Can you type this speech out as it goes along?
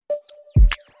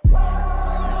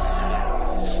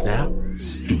Snap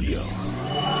Studios.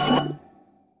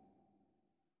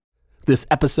 This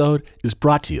episode is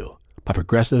brought to you by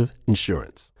Progressive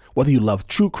Insurance. Whether you love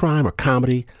true crime or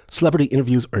comedy, celebrity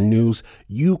interviews or news,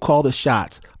 you call the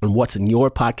shots on what's in your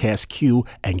podcast queue,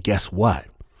 and guess what?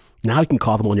 Now you can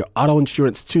call them on your auto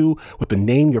insurance too with the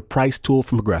Name Your Price tool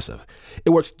from Progressive.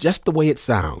 It works just the way it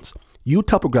sounds. You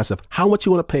tell Progressive how much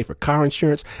you want to pay for car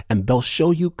insurance, and they'll show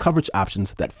you coverage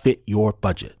options that fit your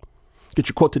budget. Get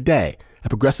your quote today at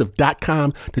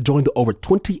Progressive.com to join the over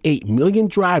 28 million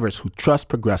drivers who trust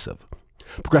Progressive.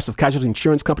 Progressive Casualty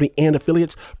Insurance Company and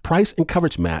affiliates. Price and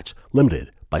coverage match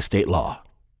limited by state law.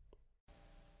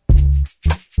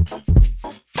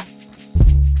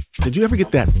 Did you ever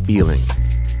get that feeling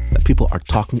that people are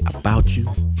talking about you?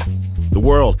 The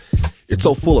world, it's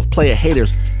so full of player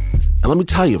haters. And let me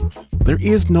tell you, there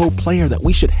is no player that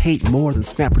we should hate more than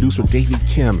Snap producer Davey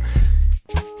Kim.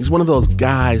 He's one of those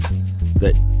guys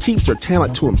that keeps their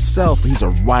talent to himself, but he's a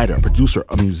writer, a producer,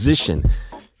 a musician.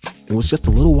 It was just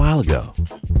a little while ago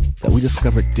that we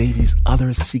discovered Davey's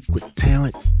other secret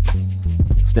talent.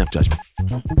 Snap Judgment.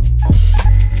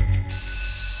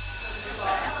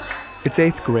 It's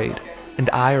 8th grade, and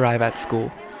I arrive at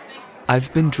school.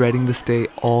 I've been dreading this day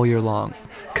all year long,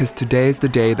 because today is the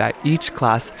day that each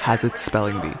class has its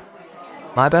spelling bee.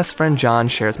 My best friend John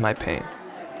shares my pain.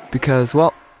 Because,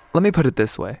 well, let me put it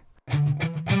this way.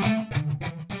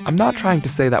 I'm not trying to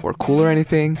say that we're cool or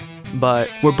anything, but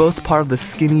we're both part of the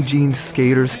Skinny Jeans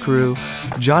Skaters crew.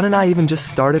 John and I even just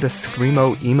started a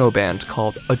screamo emo band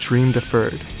called A Dream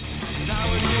Deferred.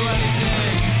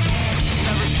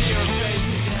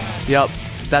 Yup,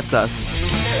 that's us.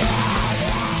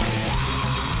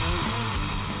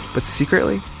 But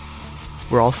secretly,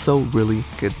 we're also really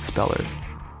good spellers.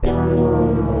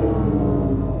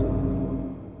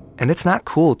 And it's not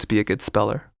cool to be a good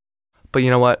speller. But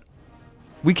you know what?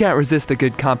 We can't resist a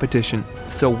good competition,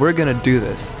 so we're gonna do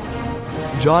this.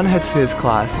 John heads to his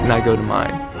class and I go to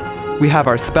mine. We have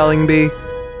our spelling bee,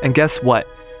 and guess what?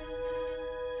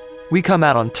 We come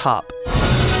out on top.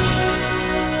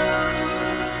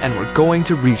 And we're going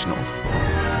to regionals.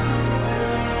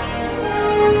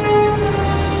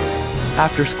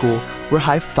 After school, we're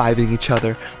high-fiving each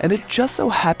other, and it just so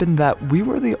happened that we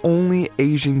were the only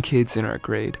Asian kids in our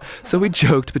grade, so we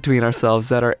joked between ourselves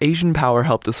that our Asian power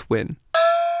helped us win.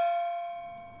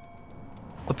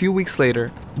 A few weeks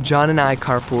later, John and I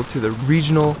carpooled to the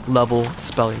regional level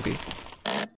spelling bee.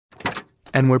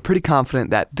 And we're pretty confident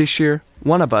that this year,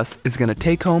 one of us is gonna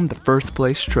take home the first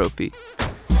place trophy.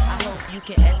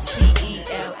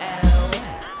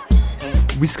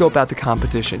 We scope out the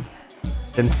competition.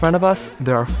 In front of us,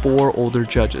 there are 4 older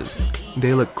judges.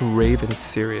 They look grave and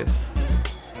serious.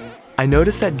 I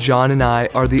notice that John and I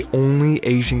are the only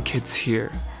Asian kids here.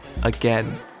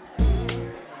 Again.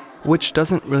 Which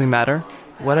doesn't really matter.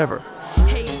 Whatever.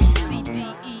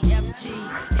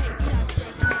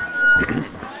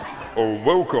 Oh,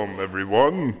 welcome,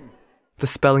 everyone. The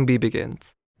spelling bee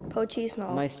begins.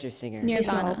 Pochismo. Meistersinger.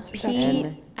 Nirvana.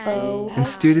 P-O. And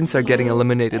students are getting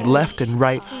eliminated left and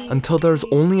right until there's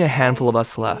only a handful of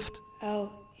us left.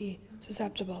 L-E.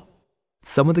 Susceptible.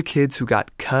 Some of the kids who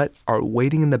got cut are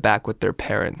waiting in the back with their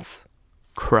parents,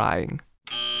 crying.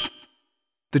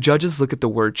 The judges look at the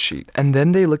word sheet, and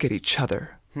then they look at each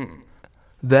other.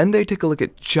 Then they take a look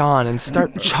at John and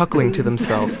start chuckling to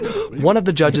themselves. One of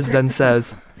the judges then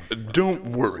says,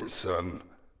 Don't worry, son.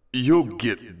 You'll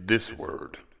get this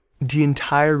word. The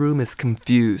entire room is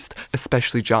confused,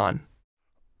 especially John.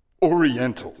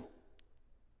 Oriental.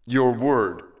 Your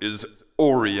word is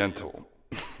Oriental.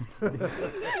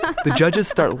 The judges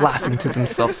start laughing to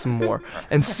themselves some more,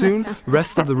 and soon the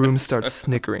rest of the room starts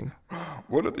snickering.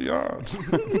 What are the odds?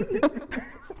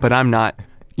 But I'm not.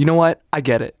 You know what? I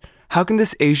get it. How can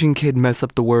this Asian kid mess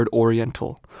up the word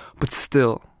Oriental? But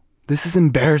still, this is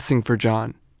embarrassing for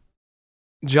John.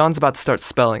 John's about to start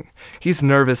spelling. He's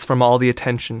nervous from all the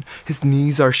attention. His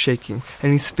knees are shaking,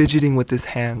 and he's fidgeting with his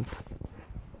hands.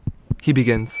 He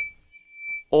begins.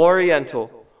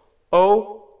 Oriental.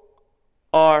 O-R-E.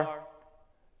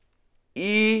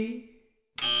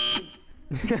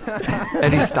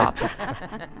 And he stops.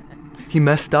 He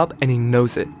messed up and he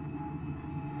knows it.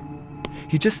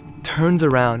 He just turns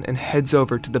around and heads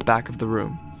over to the back of the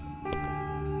room.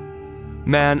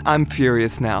 Man, I'm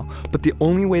furious now, but the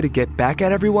only way to get back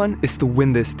at everyone is to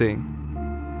win this thing.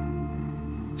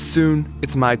 Soon,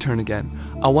 it's my turn again.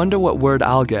 I wonder what word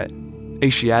I'll get.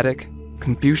 Asiatic?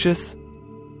 Confucius?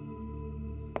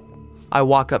 I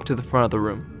walk up to the front of the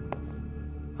room.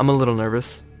 I'm a little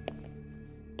nervous.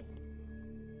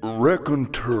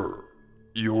 Raconteur.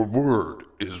 Your word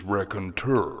is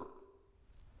raconteur.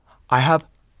 I have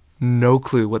no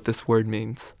clue what this word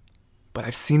means. But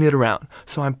I've seen it around,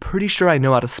 so I'm pretty sure I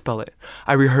know how to spell it.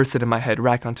 I rehearse it in my head,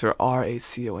 raconteur,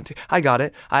 R-A-C-O-N-T. I got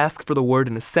it. I ask for the word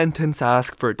in a sentence. I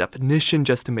ask for a definition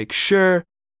just to make sure.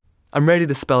 I'm ready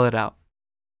to spell it out.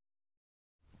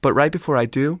 But right before I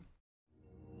do,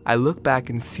 I look back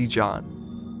and see John.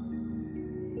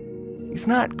 He's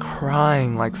not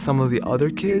crying like some of the other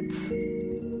kids,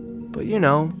 but he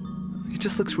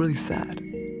just looks really sad.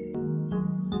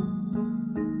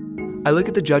 I look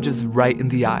at the judges right in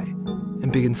the eye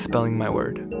and begin spelling my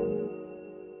word.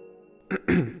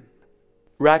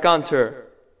 Raconteur.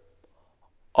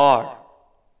 R-A-C-I-S-T.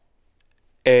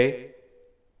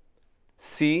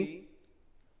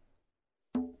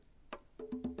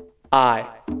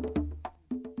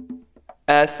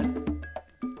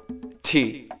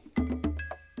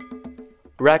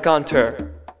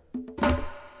 Raconteur.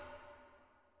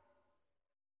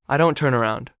 I don't turn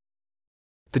around.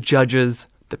 The judges,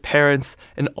 the parents,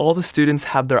 and all the students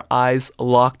have their eyes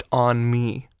locked on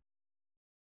me.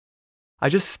 I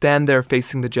just stand there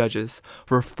facing the judges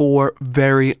for 4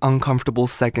 very uncomfortable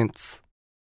seconds.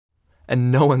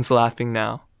 And no one's laughing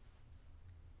now.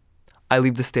 I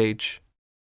leave the stage.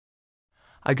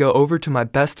 I go over to my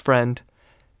best friend,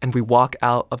 and we walk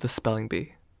out of the spelling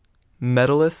bee.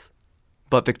 Medalist,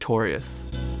 but victorious.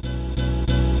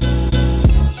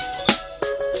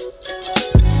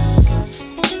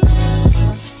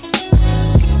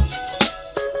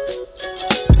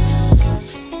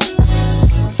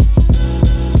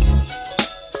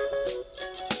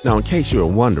 Now, in case you were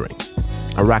wondering,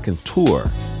 a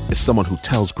raconteur is someone who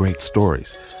tells great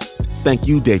stories. Thank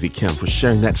you, Davy Kim, for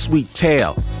sharing that sweet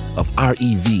tale of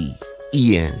Revenge.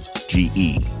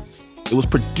 It was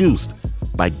produced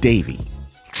by Davy,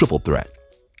 Triple Threat,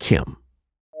 Kim.